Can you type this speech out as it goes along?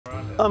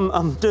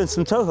I'm doing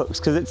some toe hooks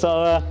because it's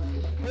our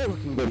toe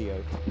hooking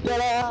video.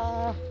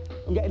 Ta-da!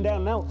 I'm getting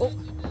down now.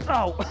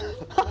 Oh.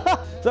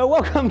 So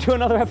welcome to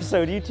another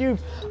episode of YouTube.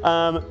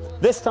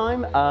 This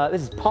time,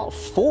 this is part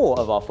 4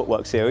 of our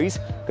footwork series.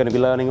 Going to be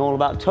learning all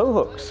about toe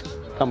hooks.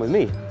 Come with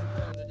me.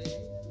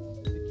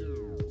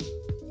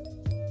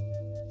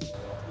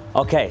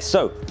 Okay,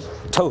 so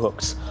toe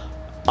hooks.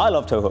 I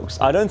love toe hooks.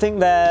 I don't think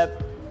they're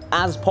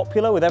as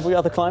popular with every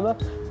other climber,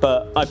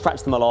 but I've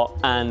practiced them a lot,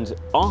 and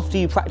after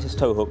you practice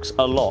toe hooks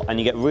a lot and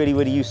you get really,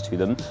 really used to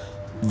them,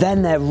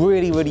 then they're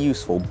really, really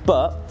useful.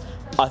 But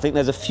I think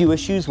there's a few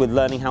issues with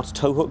learning how to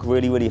toe hook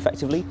really, really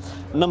effectively.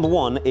 Number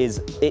one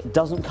is it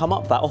doesn't come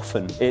up that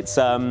often. It's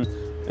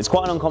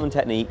quite an uncommon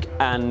technique,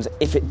 and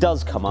if it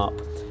does come up,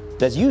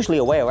 there's usually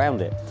a way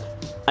around it.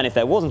 And if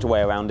there wasn't a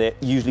way around it,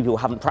 usually people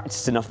haven't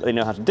practiced enough that they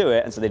know how to do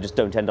it, and so they just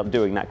don't end up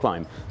doing that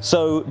climb.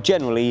 So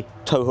generally,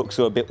 toe hooks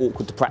are a bit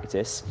awkward to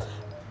practice.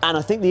 And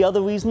I think the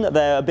other reason that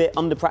they're a bit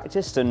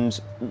under-practiced and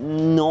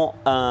not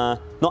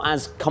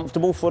as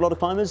comfortable for a lot of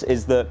climbers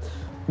is that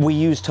we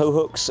use toe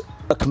hooks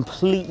a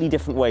completely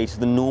different way to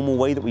the normal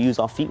way that we use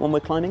our feet when we're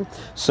climbing.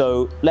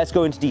 So let's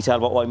go into detail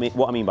about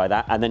what I mean by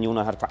that, and then you'll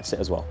know how to practice it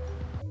as well.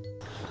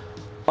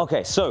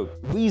 Okay, so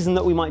reason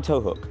that we might toe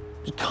hook.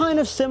 Kind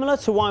of similar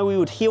to why we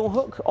would heel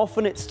hook.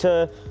 Often it's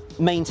to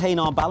maintain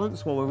our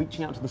balance while we're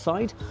reaching out to the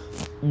side,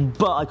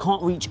 but I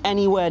can't reach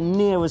anywhere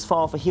near as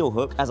far for heel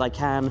hook as I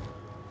can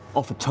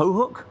off a toe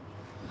hook.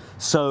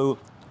 So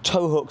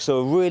toe hooks are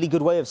a really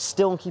good way of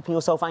still keeping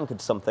yourself anchored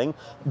to something,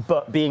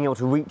 but being able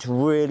to reach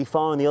really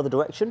far in the other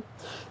direction.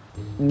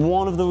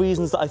 One of the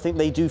reasons that I think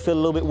they do feel a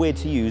little bit weird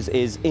to use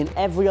is in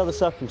every other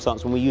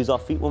circumstance when we use our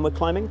feet when we're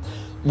climbing,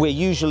 we're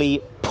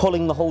usually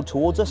pulling the hold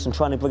towards us and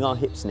trying to bring our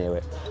hips near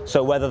it.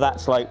 So whether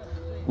that's like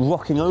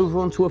rocking over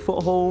onto a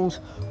foothold,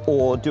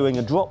 or doing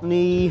a drop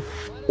knee,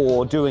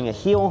 or doing a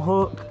heel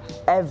hook,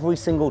 every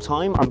single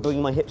time I'm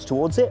bringing my hips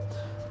towards it.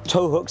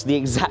 Toe hook's the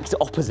exact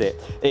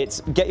opposite. It's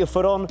get your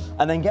foot on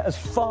and then get as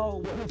far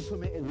away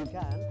from it as you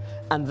can,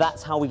 and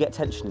that's how we get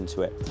tension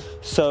into it.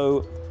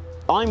 So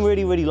I'm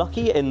really, really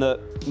lucky in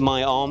that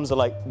my arms are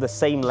like the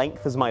same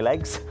length as my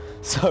legs.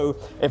 So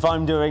if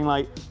I'm doing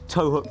like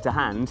toe hook to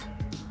hand,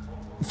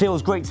 it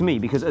feels great to me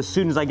because as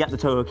soon as I get the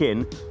toe hook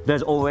in,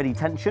 there's already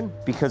tension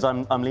because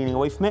I'm leaning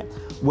away from it.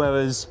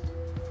 Whereas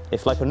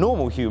if like a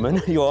normal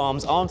human, your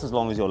arms aren't as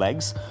long as your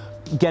legs,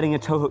 getting a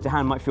toe hook to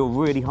hand might feel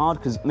really hard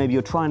because maybe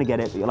you're trying to get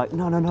it, but you're like,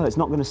 no, it's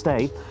not gonna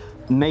stay.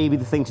 Maybe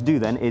the thing to do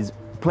then is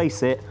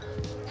place it,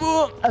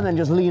 and then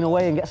just lean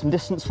away and get some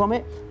distance from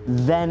it.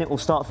 Then it will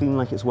start feeling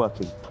like it's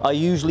working. I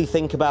usually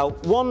think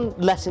about, one,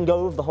 letting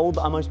go of the hold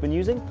that I've most been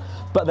using,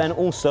 but then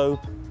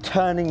also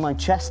turning my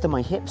chest and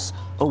my hips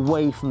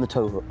away from the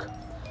toe hook.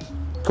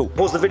 Cool.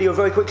 Pause the video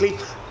very quickly.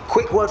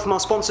 Quick word from our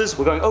sponsors.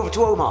 We're going over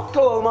to Omar.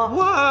 Go,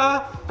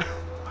 Omar.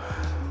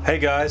 Hey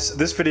guys,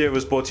 this video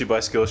was brought to you by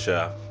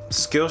Skillshare.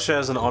 Skillshare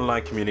is an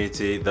online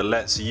community that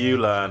lets you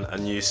learn a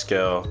new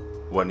skill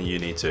when you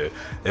need to.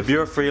 If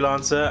you're a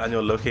freelancer and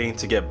you're looking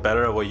to get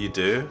better at what you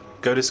do,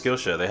 go to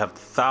Skillshare. They have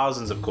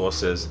thousands of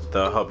courses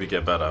that'll help you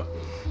get better.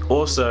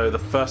 Also, the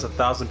first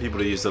 1,000 people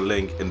to use the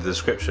link in the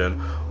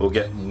description will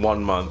get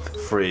 1 month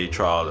free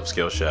trial of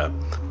Skillshare.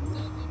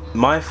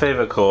 My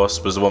favorite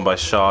course was the one by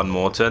Sian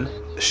Morton.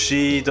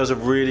 She does a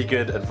really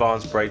good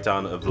advanced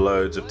breakdown of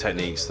loads of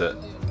techniques that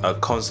are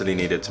constantly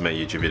needed to make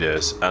YouTube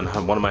videos, and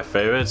one of my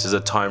favorites is a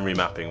time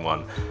remapping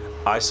one.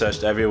 I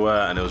searched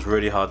everywhere and it was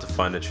really hard to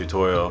find a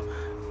tutorial,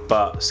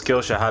 but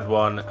Skillshare had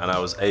one and I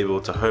was able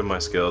to hone my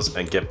skills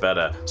and get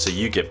better, so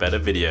you get better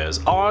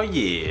videos. Oh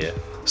yeah!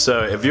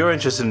 So if you're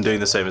interested in doing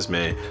the same as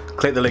me,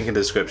 click the link in the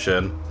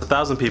description.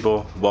 1,000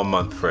 people, 1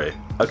 month free.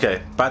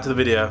 Okay, back to the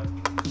video.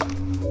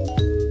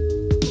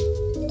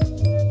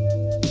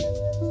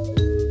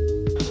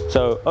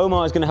 So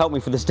Omar is going to help me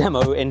for this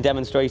demo in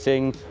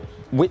demonstrating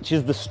which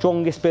is the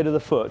strongest bit of the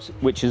foot,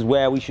 which is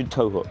where we should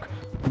toe hook.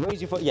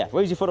 Raise your foot, yeah,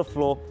 raise your foot off the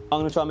floor.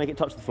 I'm gonna try and make it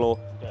touch the floor.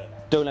 Yeah.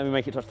 Don't let me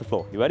make it touch the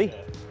floor. You ready?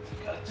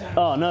 Yeah.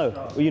 Oh no,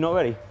 are you not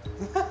ready?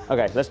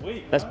 Okay, let's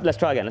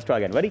try again, let's try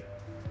again. Ready?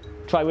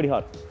 Try really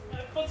hard. My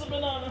foot's a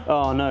banana.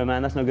 Oh no,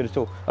 man, that's no good at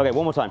all. Okay,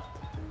 one more time.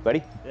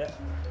 Ready?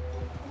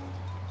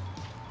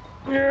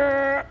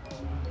 Yeah.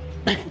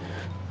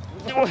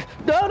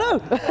 No!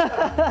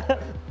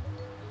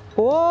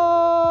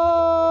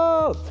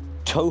 Whoa!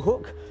 Toe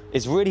hook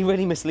is really,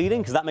 really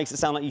misleading because that makes it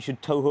sound like you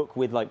should toe hook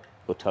with like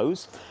your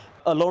toes.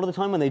 A lot of the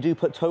time when they do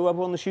put toe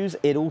rubber on the shoes,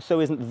 it also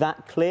isn't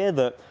that clear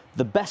that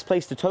the best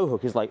place to toe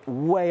hook is like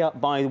way up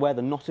by where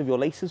the knot of your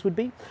laces would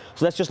be.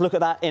 So let's just look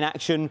at that in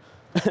action.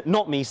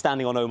 Not me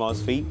standing on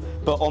Omar's feet,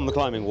 but on the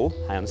climbing wall.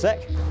 Hang on a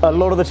sec. A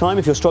lot of the time,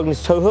 if you're struggling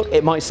to toe hook,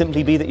 it might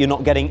simply be that you're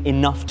not getting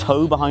enough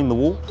toe behind the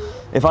wall.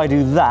 If I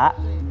do that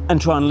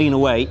and try and lean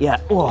away, yeah,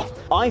 oh,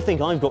 I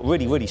think I've got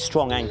really, really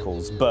strong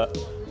ankles, but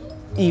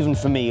even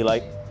for me,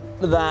 like,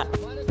 that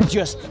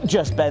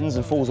just bends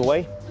and falls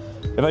away.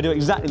 If I do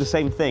exactly the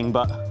same thing,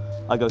 but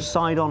I go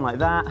side on like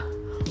that,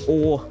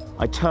 or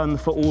I turn the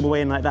foot all the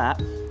way in like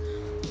that,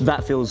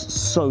 that feels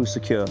so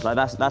secure. Like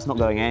that's not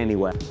going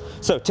anywhere.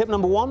 So tip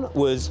number 1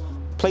 was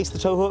place the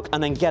toe hook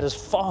and then get as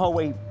far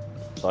away,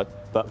 sorry,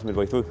 that's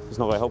midway through, it's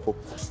not very helpful,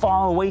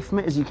 far away from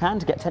it as you can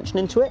to get tension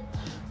into it.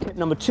 Tip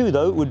number 2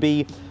 though would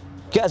be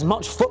get as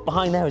much foot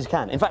behind there as you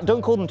can. In fact,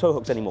 don't call them toe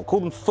hooks anymore, call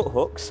them foot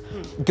hooks.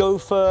 Go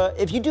for,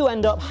 if you do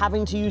end up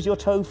having to use your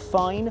toe,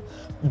 fine,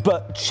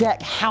 but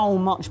check how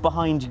much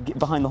behind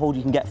the hold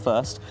you can get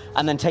first,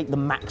 and then take the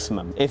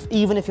maximum.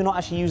 Even if you're not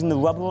actually using the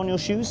rubber on your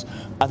shoes,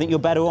 I think you're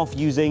better off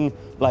using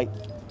like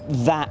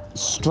that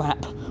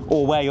strap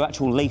or where your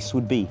actual lace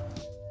would be.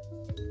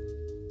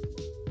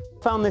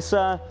 Found this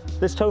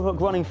this toe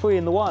hook running free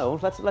in the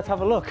wild. Let's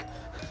have a look.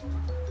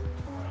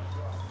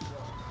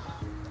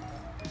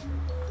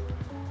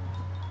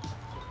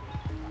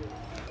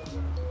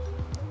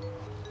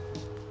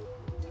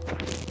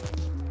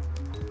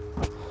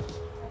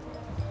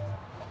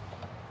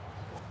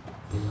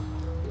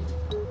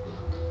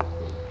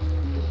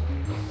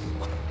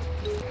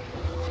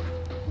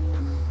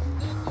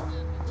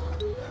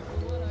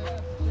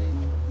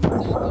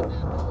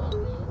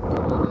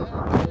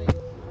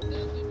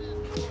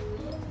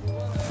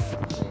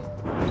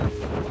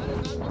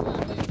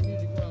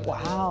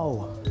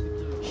 Wow,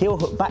 heel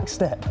hook back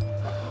step.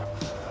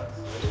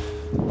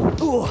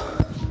 Ooh.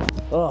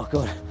 Oh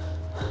God,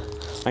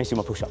 I need to do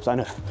my push-ups, I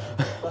know.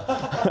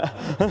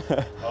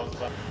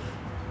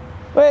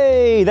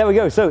 Hey, there we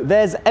go. So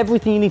there's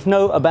everything you need to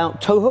know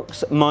about toe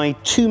hooks. My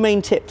 2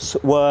 main tips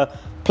were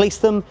place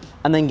them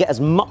and then get as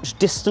much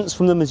distance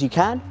from them as you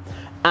can.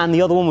 And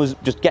the other one was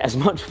just get as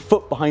much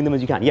foot behind them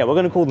as you can. Yeah, we're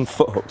going to call them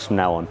foot hooks from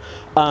now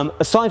on.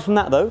 Aside from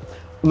that though,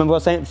 remember I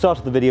was saying at the start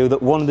of the video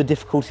that one of the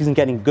difficulties in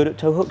getting good at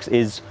toe hooks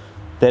is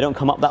they don't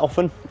come up that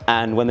often,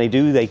 and when they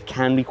do, they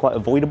can be quite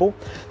avoidable.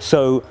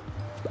 So,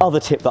 other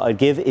tip that I'd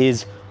give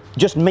is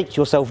just make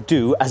yourself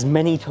do as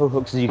many toe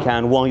hooks as you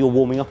can while you're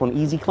warming up on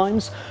easy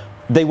climbs.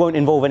 They won't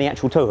involve any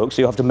actual toe hooks,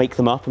 so you have to make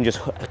them up and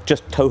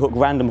just toe hook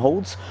random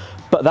holds.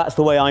 But that's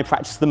the way I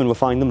practice them and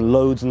refine them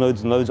loads and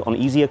loads and loads on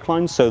easier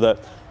climbs, so that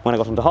when I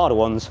got onto harder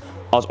ones,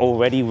 I was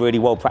already really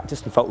well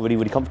practiced and felt really,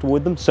 really comfortable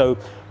with them. So,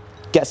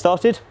 get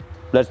started.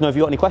 Let us know if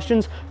you've got any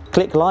questions.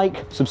 Click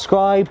like,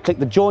 subscribe, click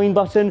the join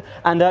button,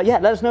 and yeah,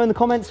 let us know in the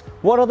comments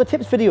what other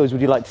tips videos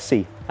would you like to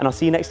see. And I'll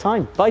see you next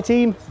time. Bye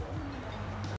team.